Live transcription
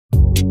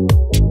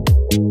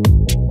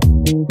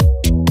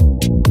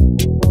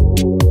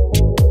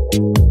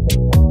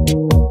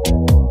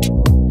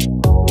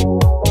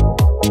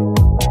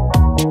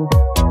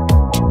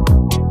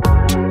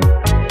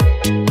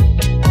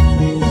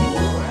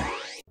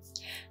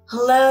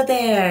Hello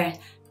there!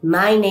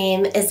 My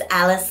name is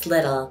Alice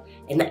Little,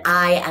 and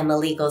I am a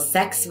legal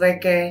sex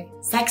worker,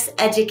 sex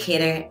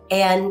educator,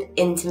 and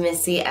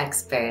intimacy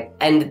expert.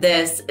 And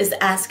this is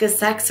Ask a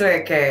Sex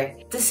Worker.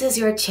 This is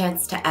your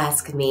chance to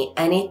ask me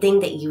anything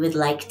that you would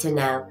like to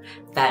know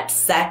about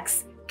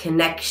sex,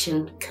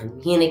 connection,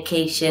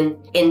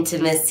 communication,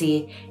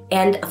 intimacy,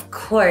 and of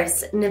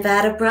course,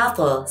 Nevada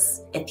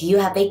brothels. If you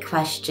have a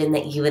question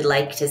that you would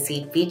like to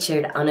see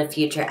featured on a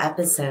future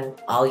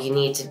episode, all you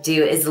need to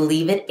do is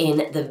leave it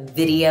in the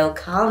video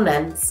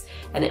comments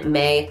and it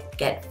may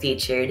get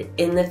featured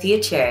in the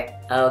future.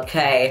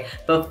 Okay,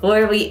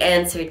 before we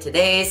answer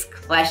today's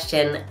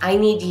question, I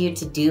need you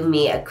to do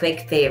me a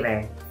quick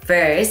favor.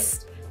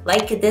 First,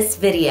 like this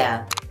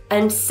video.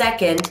 And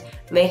second,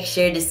 make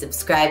sure to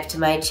subscribe to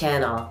my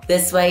channel.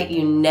 This way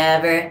you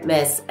never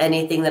miss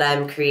anything that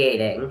I'm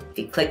creating. If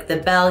you click the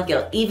bell,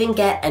 you'll even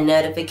get a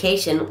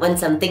notification when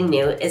something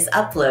new is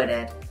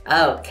uploaded.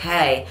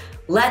 Okay,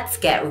 let's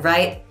get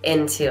right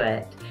into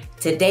it.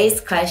 Today's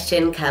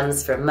question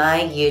comes from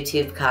my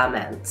YouTube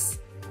comments.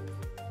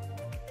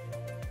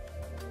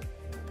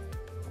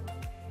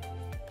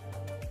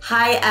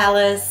 Hi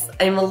Alice,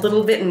 I'm a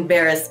little bit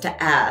embarrassed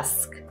to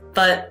ask,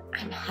 but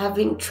I'm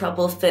having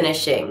trouble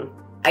finishing.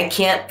 I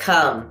can't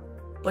come.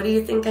 What do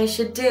you think I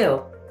should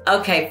do?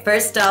 Okay,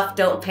 first off,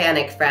 don't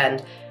panic,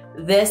 friend.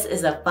 This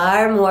is a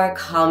far more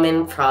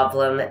common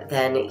problem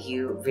than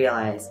you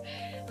realize.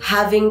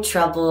 Having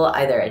trouble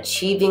either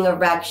achieving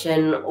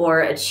erection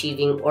or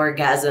achieving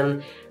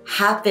orgasm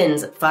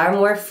happens far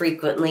more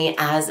frequently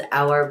as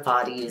our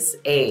bodies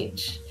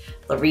age.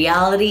 The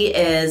reality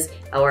is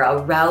our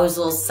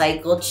arousal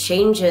cycle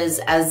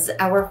changes as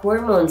our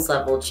hormones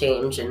level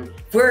change, and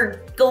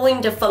we're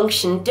going to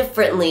function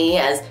differently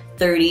as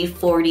 30,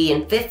 40,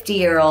 and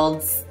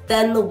 50-year-olds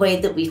than the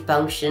way that we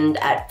functioned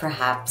at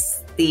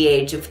perhaps the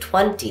age of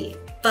 20.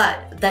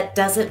 But that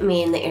doesn't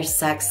mean that your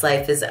sex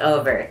life is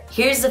over.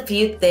 Here's a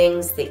few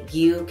things that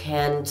you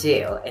can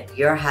do if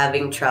you're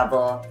having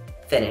trouble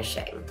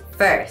finishing.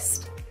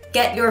 First,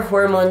 get your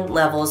hormone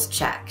levels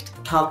checked.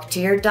 Talk to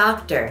your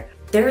doctor.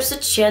 There's a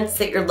chance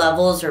that your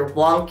levels are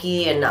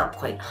wonky and not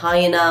quite high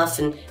enough,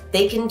 and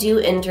they can do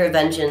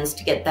interventions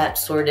to get that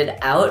sorted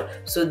out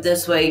so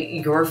this way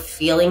you're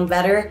feeling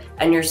better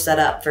and you're set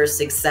up for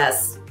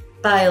success,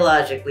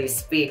 biologically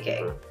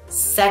speaking.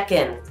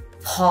 Second,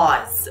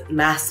 pause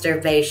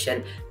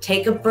masturbation.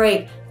 Take a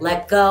break,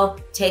 let go,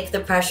 take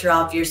the pressure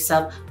off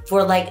yourself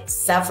for like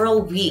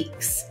several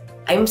weeks.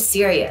 I'm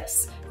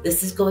serious.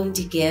 This is going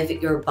to give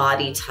your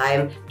body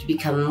time to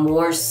become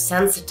more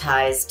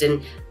sensitized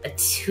and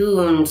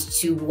attuned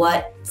to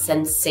what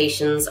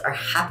sensations are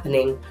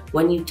happening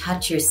when you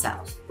touch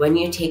yourself. When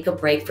you take a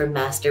break from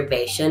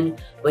masturbation,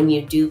 when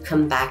you do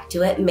come back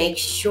to it, make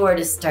sure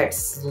to start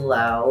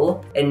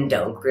slow and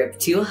don't grip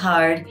too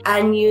hard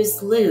and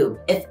use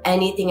lube. If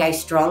anything, I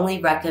strongly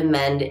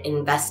recommend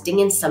investing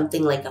in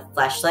something like a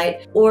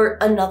fleshlight or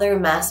another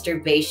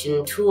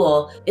masturbation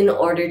tool in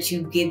order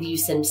to give you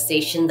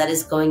sensation that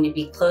is going to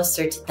be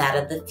closer to that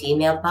of the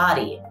female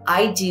body.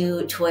 I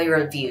do toy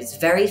reviews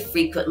very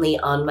frequently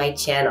on my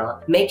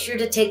channel. Make sure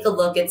to take a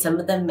look at some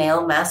of the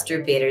male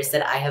masturbators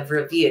that I have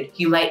reviewed.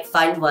 You might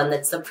find one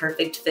that's the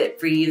perfect fit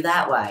for you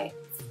that way.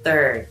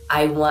 Third,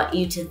 I want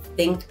you to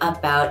think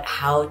about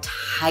how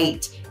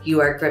tight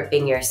you are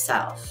gripping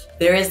yourself.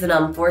 There is an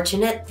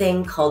unfortunate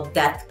thing called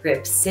death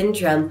grip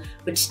syndrome,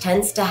 which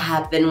tends to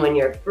happen when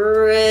you're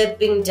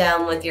gripping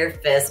down with your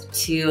fist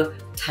too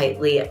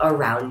tightly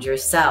around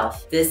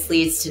yourself. This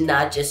leads to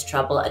not just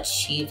trouble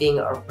achieving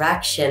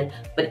erection,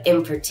 but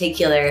in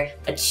particular,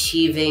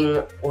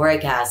 achieving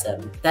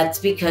orgasm. That's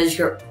because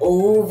you're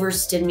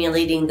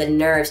overstimulating the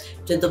nerves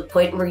to the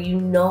point where you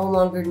no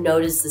longer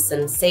notice the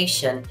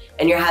sensation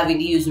and you're having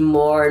to use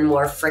more and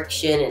more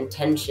friction and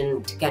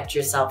tension to get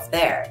yourself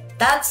there.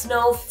 That's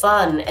no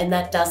fun and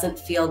that doesn't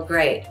feel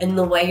great. And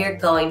the way you're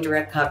going to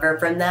recover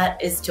from that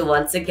is to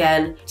once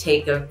again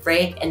take a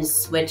break and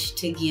switch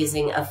to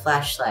using a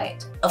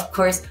fleshlight. Of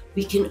course,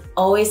 we can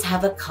always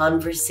have a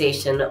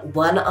conversation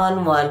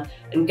one-on-one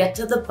and get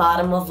to the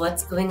bottom of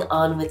what's going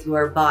on with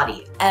your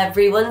body.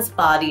 Everyone's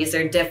bodies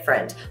are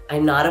different.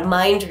 I'm not a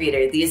mind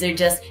reader. These are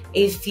just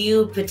a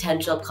few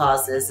potential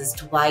causes as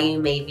to why you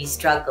may be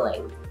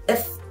struggling.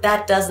 If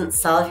that doesn't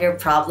solve your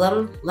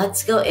problem,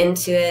 let's go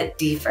into it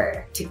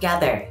deeper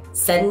together.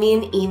 Send me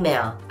an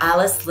email,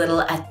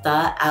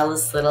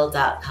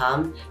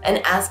 alicelittle@thealicelittle.com, and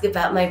ask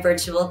about my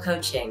virtual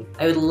coaching.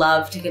 I would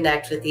love to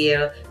connect with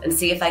you and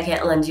see if I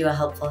can't lend you a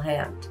helpful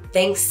hand.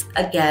 Thanks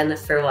again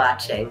for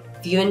watching.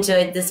 If you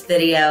enjoyed this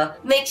video,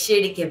 make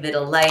sure to give it a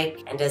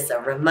like, and as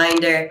a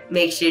reminder,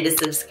 make sure to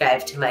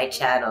subscribe to my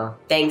channel.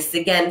 Thanks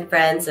again,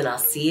 friends, and I'll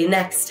see you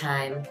next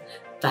time.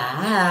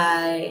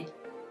 Bye!